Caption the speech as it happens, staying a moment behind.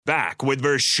back with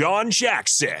Vershawn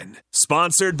Jackson.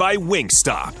 Sponsored by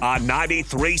Wingstop on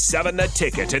 93.7 The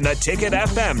Ticket and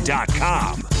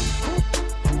theticketfm.com.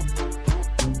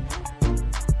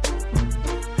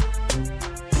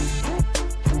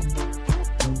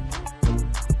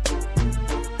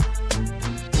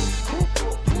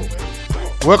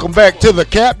 Welcome back to the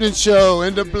Captain Show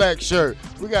in the black shirt.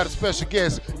 We got a special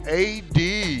guest,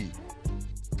 AD.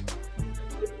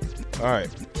 All right.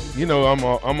 You know, I'm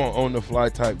an on-the-fly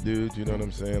type dude. You know what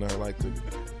I'm saying? I like to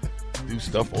do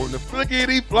stuff on the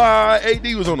flickety-fly.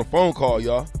 AD was on the phone call,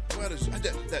 y'all. Well,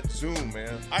 that Zoom,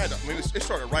 man. It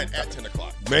started right at 10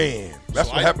 o'clock. Man, that's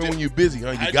what happened when you're busy,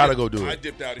 huh? You got to go do I it.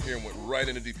 dipped out of here and went right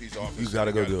into DP's office. You got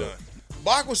to go do it.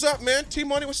 Bach, what's up, man?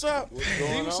 T-Money, what's up?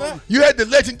 What's up? You had the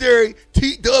legendary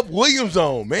T-Dub Williams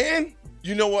on, man.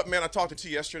 You know what, man? I talked to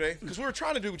T yesterday because we were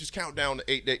trying to do just count down to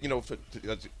 8 days,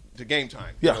 to game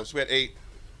time. Yeah. So we had 8.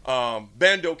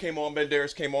 Bando came on.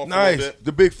 Banderas came on for a Nice. little bit.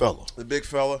 The big fella. The big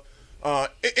fella.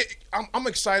 I'm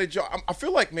excited, y'all. I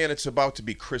feel like, man, it's about to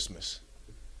be Christmas.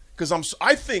 Because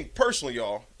I think, personally,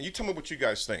 y'all, and you tell me what you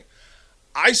guys think,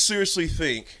 I seriously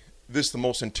think this is the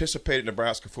most anticipated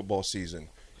Nebraska football season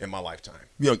in my lifetime.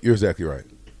 You're exactly right.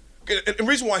 And the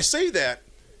reason why I say that,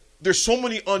 there's so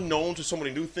many unknowns and so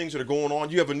many new things that are going on.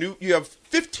 You have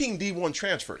 15 D1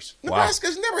 transfers. Wow.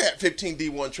 Nebraska's never had 15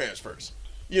 D1 transfers.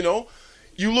 You know,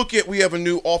 you look at, we have a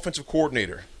new offensive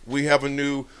coordinator. We have a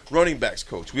new running backs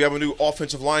coach. We have a new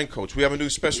offensive line coach. We have a new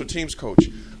special teams coach.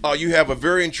 You have a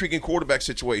very intriguing quarterback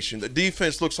situation. The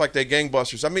defense looks like they're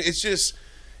gangbusters. I mean, it's just,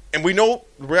 and we know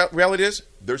the reality is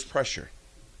there's pressure.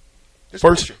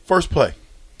 First play.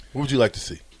 What would you like to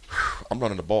see? I'm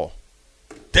running the ball.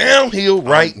 Downhill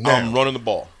right now. I'm running the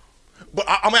ball. But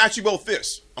I'm going to ask you both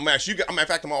this. I'm going to ask you guys, in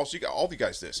fact, I'm also all of you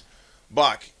guys this.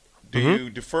 Bach, do you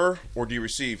defer or do you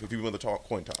receive if you win the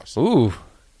coin toss? Ooh.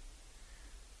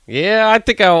 Yeah, I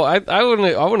think I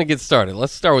want to get started.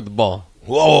 Let's start with the ball.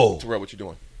 Whoa. Terrell, what you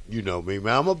doing? You know me,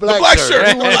 man. I'm a black, black shirt.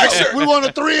 shirt. We want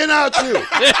a 3 and out, too. 3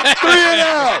 and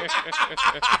out.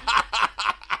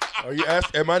 Are you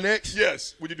asking? Am I next?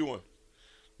 Yes. What you doing?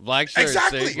 Black shirts.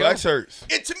 Exactly. There you go. Black shirts.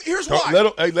 And to me, here's Don't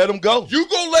why. let him go. You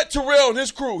go let Terrell and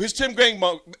his crew, his Tim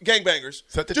gangbangers,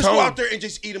 Set the just tone. go out there and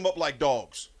just eat them up like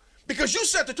dogs. Because you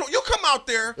set the tone. You'll come out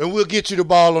there. And we'll get you the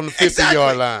ball on the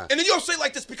 50-yard line. And then you'll say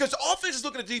like this, because the offense is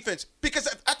looking at defense. Because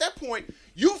at that point,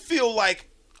 you feel like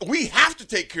we have to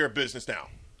take care of business now.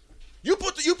 You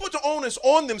put the onus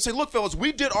on them and say, look, fellas,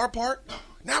 we did our part.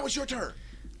 Now it's your turn.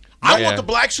 I want the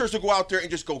black shirts to go out there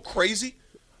and just go crazy.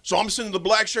 So I'm sending the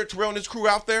black shirt, Terrell and his crew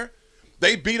out there.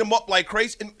 They beat them up like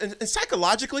crazy. And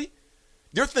psychologically,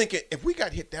 they're thinking, if we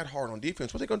got hit that hard on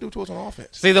defense, what are they going to do to us on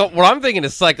offense? See, what I'm thinking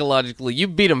is psychologically, you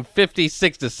beat them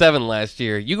 56-7 last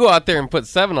year. You go out there and put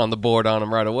 7 on the board on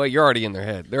them right away, you're already in their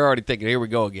head. They're already thinking, here we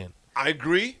go again. I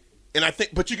agree. And I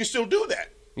think, but you can still do that.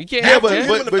 You can't Yeah, have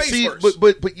him in the but face see, first.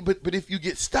 but if you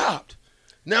get stopped,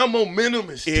 now momentum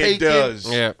is taken. It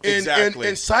does. Yeah.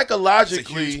 And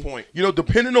psychologically, It's a huge point. you know,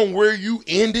 depending on where you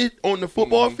ended on the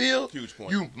football field, Huge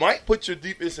point. you might put your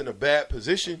defense in a bad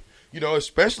position. You know,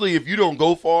 especially if you don't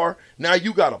go far. Now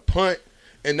you got a punt,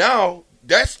 and now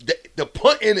that's the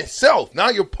punt in itself. Now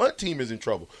your punt team is in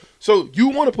trouble. So you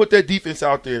want to put that defense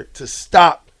out there to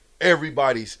stop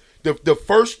everybody's. The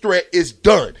first threat is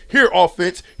done. Here,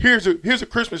 offense. Here's a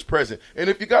Christmas present. And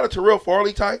if you got a Terrell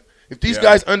Farley type, if these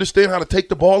guys understand how to take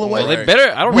the ball away, Well, they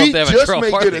better. I don't know if we they have a just Terrell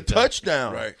may Farley get a type.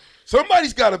 touchdown. Right.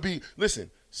 Somebody's got to be.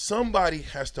 Listen, somebody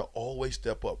has to always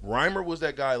step up. Reimer was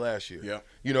that guy last year. Yeah.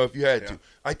 You know, if you had Yeah. to.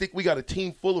 I think we got a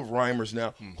team full of Reimers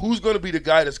now. Who's going to be the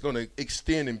guy that's going to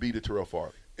extend and be the Terrell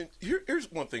Farley? And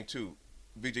here's one thing, too.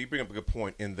 BJ, you bring up a good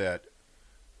point in that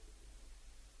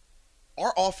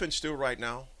our offense still right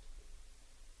now,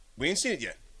 we ain't seen it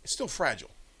yet. It's still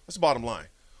fragile. That's the bottom line.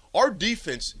 Our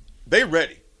defense, they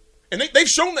ready. And they've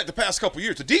shown that the past couple of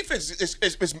years. The defense is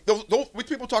those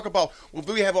people talk about, well,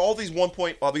 we have all these one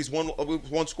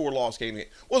score loss games.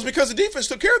 Well, it's because the defense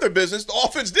took care of their business. The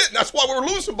offense didn't. That's why we were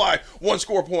losing by one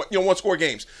score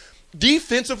games.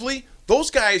 Defensively,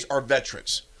 those guys are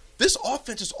veterans. This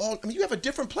offense is all. I mean, you have a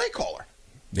different play caller.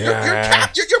 Your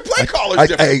play caller is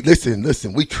different. Hey,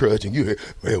 listen, we trudging. You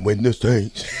hear, when the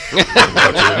Saints. hey,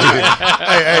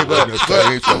 but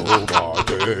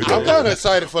I'm kind of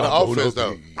excited for the offense,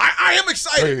 though. I am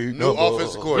excited. New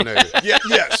offensive coordinator.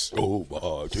 Yes.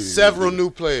 Several new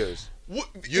players.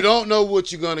 You don't know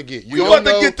what you're going to get. You about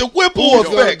to get the Whipple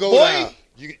effect, boy.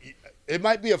 It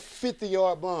might be a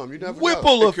 50-yard bomb. You never know.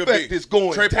 Whipple effect is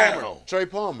going Trey down. Palmer. Trey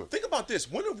Palmer. Think about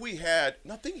this. When have we had –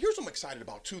 here's what I'm excited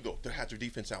about, too, though, to have their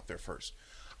defense out there first.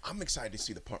 I'm excited to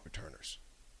see the punt returners.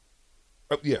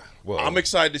 Yeah. Well, I'm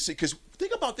excited to see because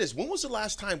think about this. When was the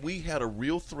last time we had a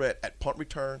real threat at punt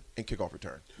return and kickoff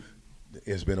return?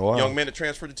 it's been a while. Young man that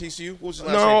transferred to TCU. What was the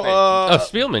last No, name?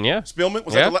 Spielman, yeah. Spielman.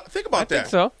 Was Yeah. that think about I that. think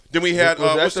so. Then we had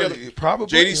Was that what's the the- other? probably,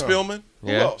 J.D. huh? Spielman. Who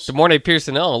Yeah. else? DeMornay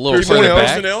Pearsonell, a little Pearsonell. further back.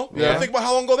 Personnel. Yeah. Think about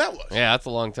how long ago that was. Yeah, that's a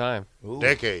long time.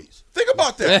 Decades. Think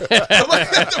about that.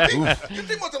 You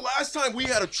think about the last time we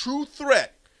had a true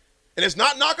threat, and it's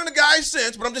not knocking the guy's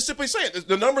sense, but I'm just simply saying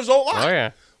the numbers don't lie. Oh,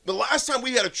 yeah. The last time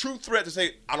we had a true threat to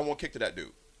say, I don't want to kick to that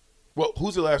dude. Well,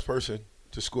 who's the last person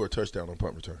to score a touchdown on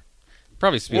punt return?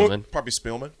 Probably Spielman. Probably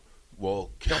Spielman. Well,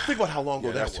 Now think about how long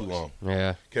ago that's that too was. long.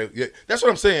 Yeah. Okay, yeah, that's what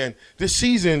I'm saying. This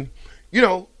season, you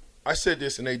know, I said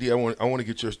this, and AD, I want to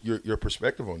get your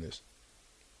perspective on this.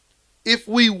 If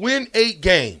we win 8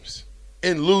 games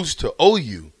and lose to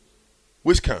OU,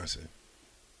 Wisconsin,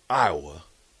 Iowa,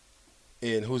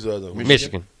 and who's the other one?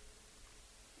 Michigan.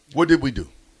 What did we do?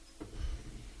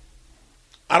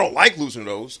 I don't like losing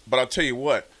those, but I'll tell you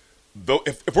what. Though,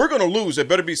 if we're going to lose, it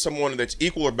better be someone that's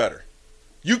equal or better.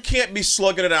 You can't be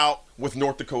slugging it out with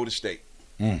North Dakota State.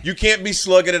 You can't be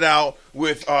slugging it out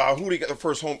with who do you get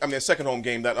the second home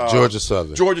game? That Georgia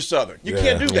Southern. Georgia Southern. You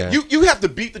can't do that. Yeah. You have to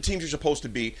beat the teams you're supposed to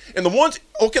beat. And the ones,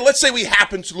 okay, let's say we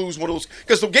happen to lose one of those,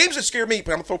 because the games that scare me,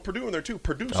 but I'm going to throw Purdue in there too.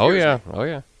 Purdue scares Oh, yeah. me. Oh,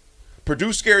 yeah.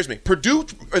 Purdue scares me. Purdue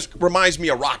reminds me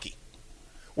of Rocky.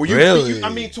 Where you,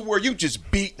 Really? to where you just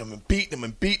beat them and beat them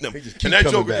and beating them, just keep and that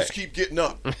coming joker back. just keep getting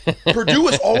up. Purdue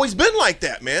has always been like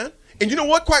that, man. And you know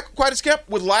what? Quite as kept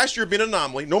with last year being an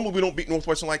anomaly. Normally we don't beat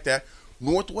Northwestern like that.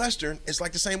 Northwestern is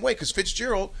like the same way because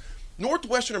Fitzgerald,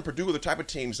 Northwestern and Purdue are the type of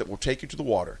teams that will take you to the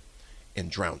water and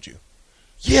drown you.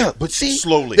 Yeah, but see,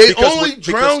 Slowly. they Because only because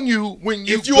drown you when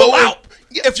you if you go allow, up.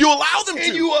 if you allow them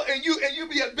And to. you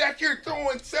be back here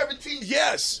throwing 17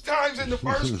 Yes. times in the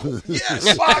first quarter.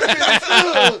 Yes. 5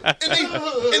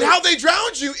 minutes. And how they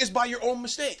drowned you is by your own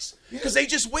mistakes. Because they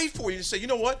just wait for you to say, you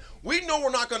know what? We know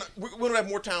we don't have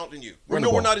more talent than you. We Run the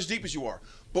know we're ball. not as deep as you are.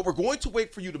 But we're going to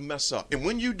wait for you to mess up. And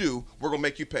when you do, we're going to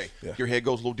make you pay. Yeah. Your head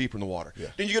goes a little deeper in the water. Yeah.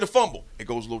 Then you get a fumble. It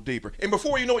goes a little deeper. And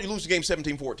before you know it, you lose the game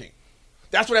 17-14.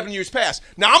 That's what happened in years past.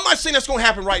 Now, I'm not saying that's going to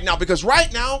happen right now because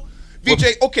right now,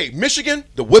 VJ, okay, Michigan,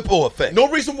 The Whipple effect. no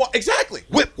reason why. Exactly.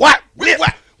 Whip whap. Whip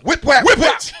whap. Whip whap. Whip Whip.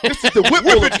 it. This is the whip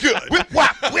Whip effect. it good. Whip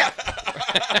whap. Whip.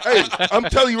 Hey, I'm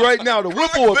telling you right now, the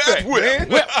Whipple Back effect, whip.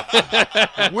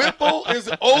 man. Whipple is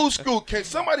old school. Can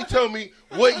somebody tell me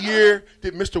what year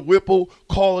did Mr. Whipple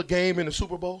call a game in the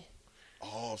Super Bowl?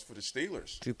 Oh, it's for the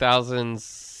Steelers.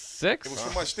 2006? It was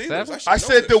for my Steelers. Seven? I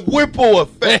said the Whipple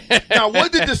effect. Now,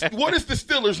 what is the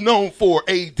Steelers known for,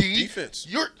 AD? Defense.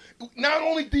 You're not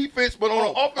only defense, but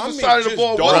on the I offensive mean, side of the just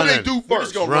ball, don't- what do they Running. do We're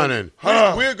first? just gonna Running.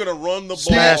 We're going to run the ball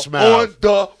Smash Get mouth. on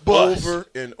the bus. over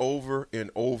and over and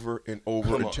over and over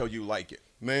Come on. until you like it.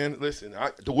 Man, listen,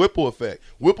 the Whipple effect.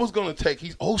 Whipple's going to take,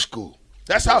 he's old school.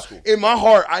 That's how, Old school. in my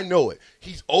heart, I know it.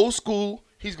 He's old school.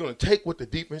 He's going to take what the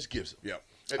defense gives him. Yeah.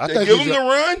 If I they think give he's him the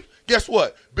run, guess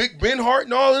what? Big Ben Hart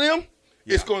and all of them,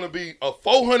 it's going to be a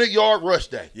 400-yard rush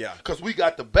day. Yeah. Because we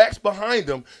got the backs behind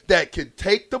them that could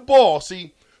take the ball.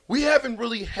 See, we haven't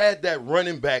really had that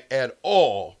running back at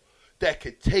all that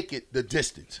could take it the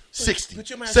distance, 60, But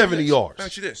you might ask 70 you this. yards. Let me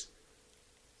ask you this.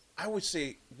 I would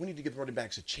say we need to give the running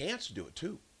backs a chance to do it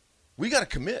too. We got to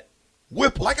commit.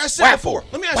 Whipple. Like I said Waffle. before,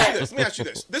 let me ask you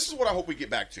this. This is what I hope we get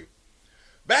back to.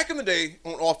 Back in the day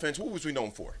on offense, what was we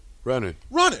known for? Running.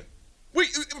 Running.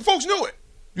 Folks knew it.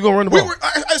 You going to run the ball?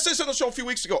 I said something on the show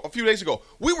a few days ago.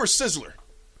 We were Sizzler.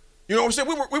 You know what I'm saying?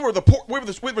 We were the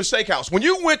steakhouse. When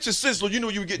you went to Sizzler, you knew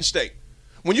you were getting steak.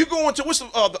 When you go into what's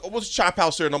the chop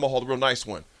house there in Omaha, the real nice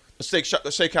one, the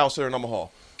steakhouse there in Omaha.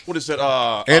 What is it?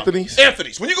 Anthony's?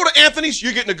 Anthony's. When you go to Anthony's,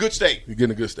 you're getting a good steak. You're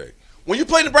getting a good steak. When you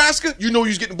play Nebraska, you know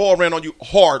you're getting the ball ran on you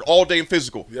hard all day and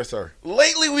physical. Yes, sir.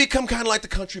 Lately, we become kind of like the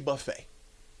country buffet.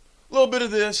 A little bit of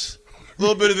this, a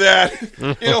little bit of that,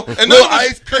 you know, and none Little of us-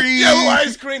 ice cream. yeah, little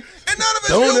ice cream, and none of it's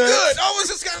real Donuts. good. I was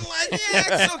just kind of like,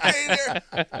 yeah, it's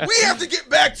okay there. We have to get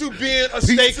back to being a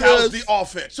Pizzas. steakhouse, the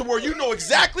offense, so where you know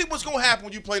exactly what's going to happen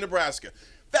when you play Nebraska.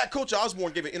 That Coach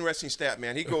Osborne gave an interesting stat,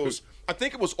 man. He goes, I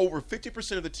think it was over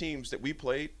 50% of the teams that we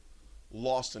played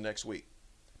lost the next week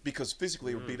because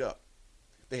physically they were beat up.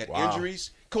 They had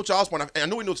injuries. Coach Osborne, I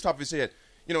know he knows the top of his head,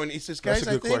 you know, and he says, guys, That's a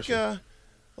I good think question. a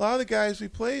lot of the guys we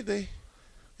played, they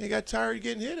got tired of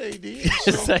getting hit, AD.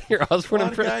 Is So that your a Osborne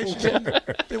lot of guys impression?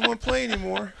 didn't want to play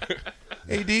anymore.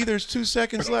 AD, there's 2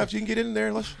 seconds left. You can get in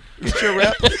there. Let's get your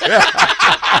rep.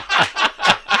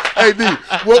 Hey, D,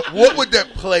 what would that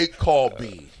play call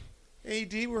be?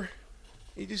 AD, you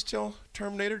just tell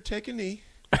Terminator to take a knee.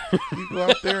 You go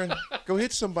out there and go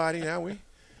hit somebody. Now we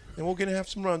and we're gonna have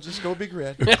some runs. Just go Big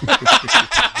Red.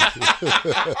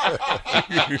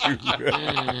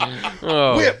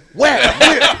 Oh. Whip, whap,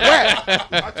 whip,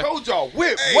 whap. I told y'all,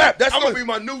 whip, whap. That's going to be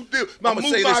my new deal. My I'ma new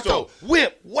say this, motto. though.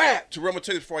 Whip, whap. Terrell, I'm gonna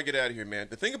tell you before I get out of here, man.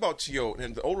 The thing about T.O.,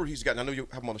 and the older he's gotten, I know you'll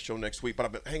have him on the show next week, but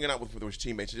I've been hanging out with his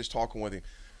teammates and just talking with him.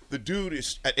 The dude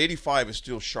is at 85 is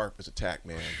still sharp as a tack,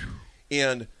 man.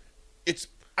 And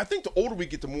I think the older we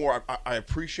get, the more I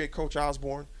appreciate Coach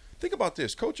Osborne. Think about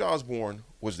this. Coach Osborne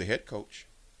was the head coach,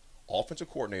 offensive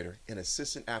coordinator, and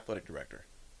assistant athletic director.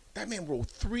 That man rolled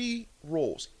 3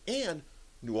 roles and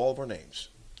knew all of our names.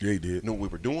 Yeah, he did. Knew what we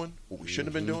were doing, what we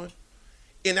shouldn't have been doing.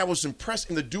 And I was impressed,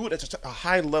 and to do it at a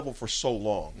high level for so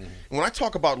long. And when I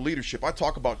talk about leadership, I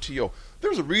talk about T.O.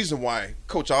 There's a reason why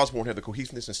Coach Osborne had the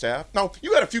cohesiveness in staff. Now,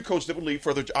 you had a few coaches that would leave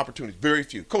for other opportunities, very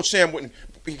few. Coach Sam Witten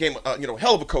became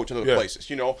hell of a coach in other places.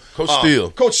 Coach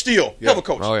Steele. Coach Steele, hell of a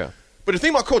coach. Oh, yeah. But the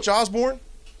thing about Coach Osborne,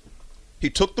 he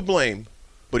took the blame,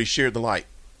 but he shared the light.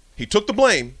 He took the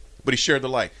blame, but he shared the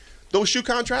light. Those shoe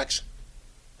contracts,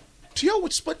 T.O.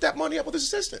 would split that money up with his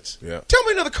assistants. Yeah. Tell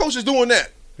me another coach is doing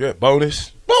that. Yeah,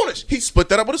 bonus. He split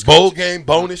that up with his Bowl coaches. game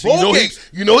bonus. Bowl games.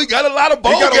 He got a lot of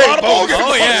bowl games.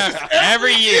 Oh, yeah.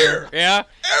 Every year. Yeah.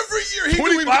 Every year he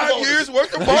 25 years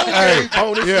worth of bowl game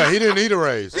bonus. Yeah, he didn't need a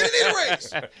raise. He didn't need a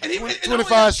raise. And he,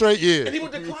 25 straight years. And he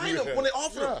would decline them when they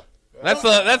offered him. That's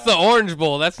the Orange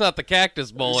Bowl. That's not the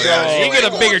Cactus Bowl. Yeah, You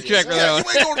get a bigger check for that one.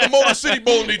 You ain't going to the Motor City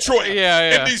Bowl in Detroit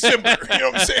Yeah. in December. You know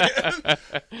what I'm saying?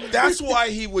 That's why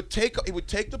he would take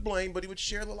the blame, but he would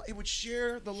share the light. He would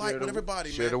share the light with everybody,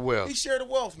 man. share the wealth. He shared the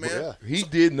wealth, man. Yeah. He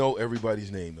did know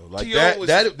everybody's name though. Like T.O. was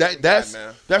a good guy,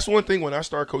 man. that's one thing when I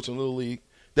started coaching Little League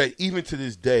that even to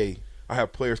this day I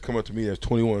have players come up to me that's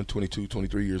 21, 22,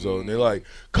 23 years old and they're like,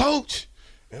 "Coach,"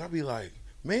 and I'll be like,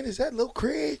 "Man, is that Lil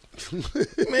Craig?"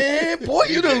 Man, boy,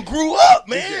 you done grew up,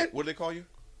 man. What do they call you?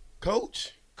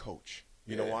 Coach. Coach.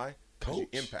 You know why? 'Cause you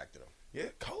Coach. impacted them. Yeah,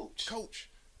 coach. Coach.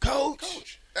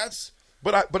 Coach. That's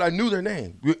But I knew their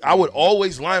name. I would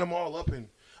always line them all up and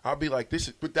I'd be like,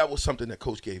 but that was something that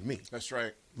coach gave me. that's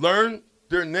right. Learn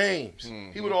their names.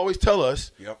 He would always tell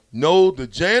us, Yep. know the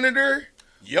janitor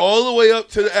Yep. all the way up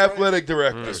to the athletic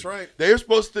director. That's right. They're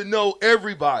supposed to know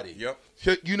everybody. Yep.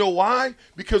 You know why?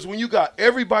 Because when you got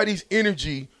everybody's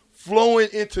energy flowing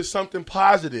into something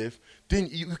positive, then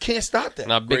you can't stop that.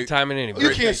 Not big Great. time in you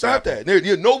anybody. can't stop that.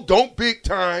 Don't big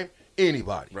time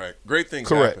anybody. Right. Great things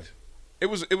Correct. happen. It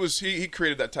was he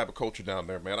created that type of culture down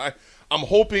there, man. I'm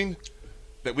hoping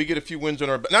that we get a few wins on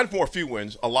our not more a few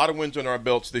wins, a lot of wins on our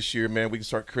belts this year, man. We can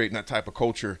start creating that type of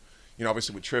culture. You know,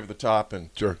 obviously with Trev at the top and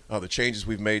Sure. The changes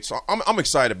we've made. So I'm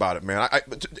excited about it, man.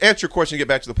 To answer your question, get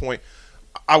back to the point.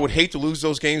 I would hate to lose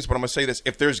those games, but I'm gonna say this: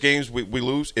 if there's games we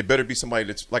lose, it better be somebody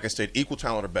that's, like I said, equal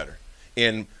talent or better.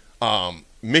 In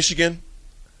Michigan,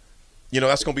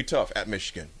 that's going to be tough at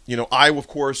Michigan. Iowa, of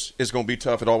course, is going to be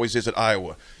tough. It always is at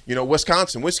Iowa.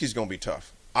 Wisconsin, Whiskey's going to be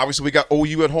tough. Obviously, we got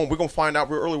OU at home. We're going to find out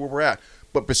real early where we're at.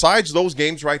 But besides those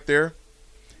games right there,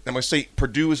 I'm going to say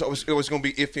Purdue is always going to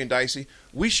be iffy and dicey.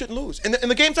 We shouldn't lose. And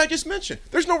the games I just mentioned,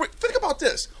 there's no think about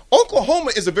this.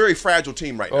 Oklahoma is a very fragile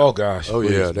team right now. Oh gosh. Oh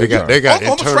yeah, Please. they got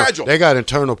Oklahoma's fragile. They got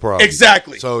internal problems.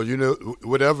 Exactly. So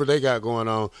whatever they got going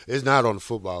on, it's not on the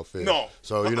football field. No.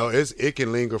 So it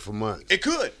can linger for months. It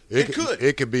could. It could.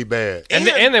 It could be bad.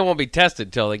 And they won't be tested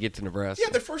until they get to Nebraska.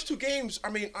 Yeah, their first 2 games,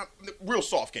 real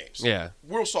soft games. Yeah.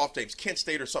 Real soft games. Kent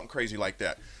State or something crazy like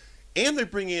that. And they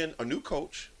bring in a new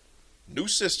coach, new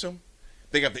system.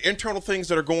 They got the internal things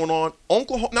that are going on.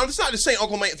 Oklahoma. Now, it's not to say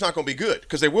Oklahoma it's not going to be good,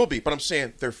 because they will be, but I'm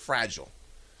saying they're fragile.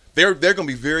 They're going to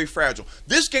be very fragile.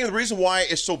 This game, the reason why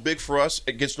it's so big for us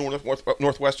against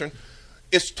Northwestern,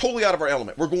 it's totally out of our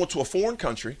element. We're going to a foreign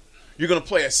country. You're going to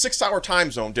play a 6-hour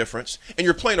time zone difference, and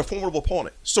you're playing a formidable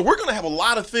opponent. So we're going to have a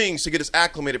lot of things to get us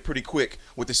acclimated pretty quick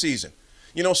with the season.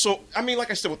 Like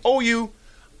I said, with OU,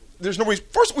 there's no reason.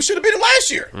 First, we should have beat them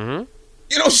last year. Mm-hmm.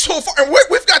 So far, and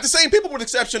we've got the same people with the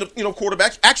exception of,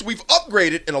 quarterbacks. Actually, we've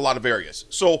upgraded in a lot of areas.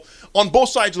 So on both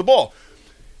sides of the ball.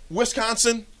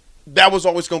 Wisconsin, that was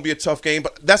always going to be a tough game,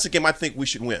 but that's a game I think we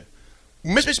should win.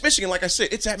 Michigan, like I said,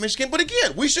 it's at Michigan. But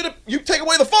again, you take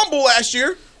away the fumble last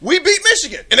year, we beat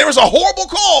Michigan. And there was a horrible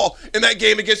call in that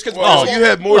game against You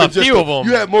had more than just you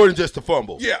had more than just a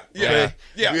fumble. Yeah.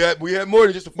 We had more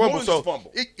than just a fumble. More than just a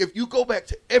fumble. If you go back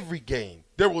to every game,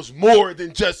 there was more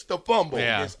than just the fumble.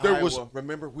 Yeah. There was.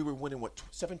 Remember, we were winning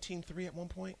 17-3 at one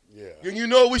point. Yeah. And you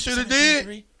know what we should have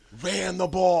did? Ran the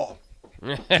ball.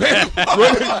 When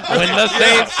the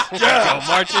Saints go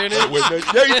marching in.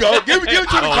 There you go. Give it to the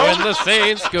coach. When the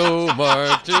Saints go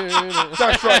marching in.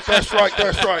 That's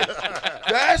right.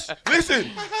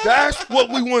 That's what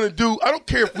we want to do. I don't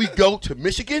care if we go to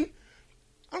Michigan.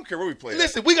 I don't care where we play.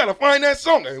 Listen, we got to find that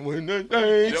song. And when the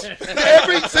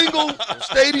every single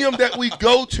stadium that we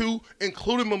go to,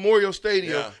 including Memorial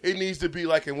Stadium, it needs to be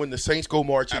like, and when the Saints go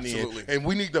marching in, and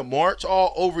we need to march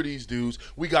all over these dudes.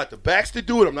 We got the backs to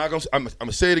do it. I'm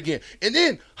gonna say it again. And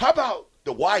then how about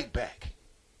the wide back?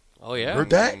 Oh yeah, heard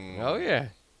that? Oh yeah.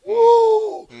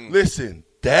 Woo! Listen,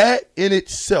 that in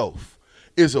itself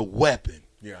is a weapon.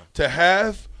 Yeah. To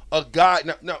have a guy.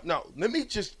 Now, let me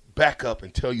just back up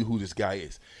and tell you who this guy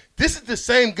is. This is the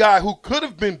same guy who could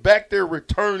have been back there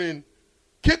returning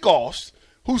kickoffs,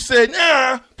 who said,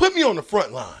 nah, put me on the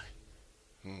front line.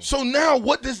 So now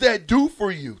what does that do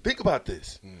for you? Think about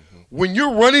this. When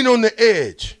you're running on the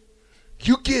edge,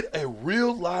 you get a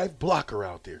real live blocker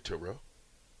out there, Terrell.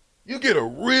 You get a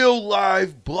real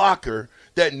live blocker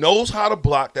that knows how to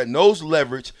block, that knows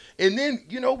leverage. And then,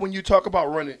 when you talk about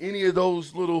running any of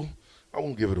those little, I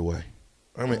won't give it away.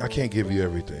 I mean, I can't give you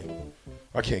everything.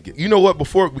 I can't get. You know what?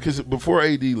 Before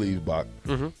AD leaves, Bach,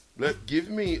 give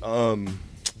me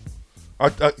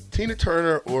Tina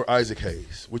Turner or Isaac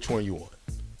Hayes. Which one you want?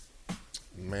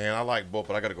 Man, I like both,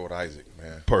 but I got to go with Isaac,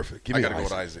 man. Perfect. Give me I got to go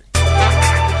with Isaac.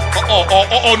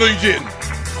 Oh, no, you didn't.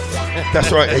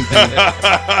 That's right, AD.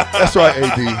 That's right,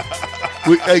 AD.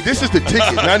 Hey, this is the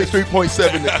ticket,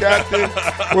 93.7 The Captain,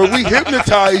 where we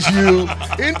hypnotize you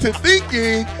into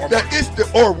thinking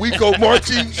that or we go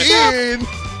marching in,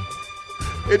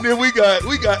 and then we got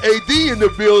AD in the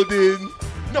building.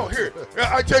 No, here,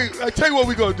 I tell you what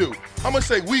we're gonna do. I'm gonna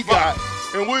say we got,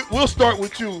 and we'll start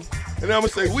with you, and then I'm gonna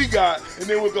say we got, and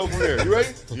then we'll go from there. You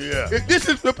ready? Yeah. If this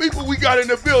is the people we got in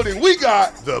the building. We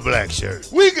got the black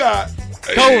shirt. We got.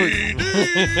 Cohen.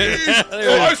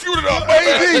 I shoot it up.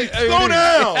 AD, slow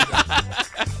down.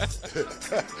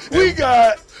 We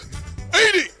got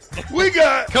 80. We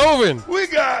got Coven. We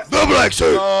got the black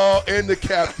shirt. Oh, and the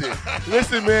captain.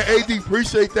 Listen, man, AD,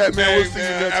 appreciate that, man. We'll see you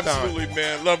next time. Absolutely,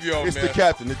 man. Love y'all, It's man. the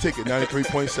captain, the ticket,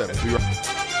 93.7. Be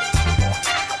right.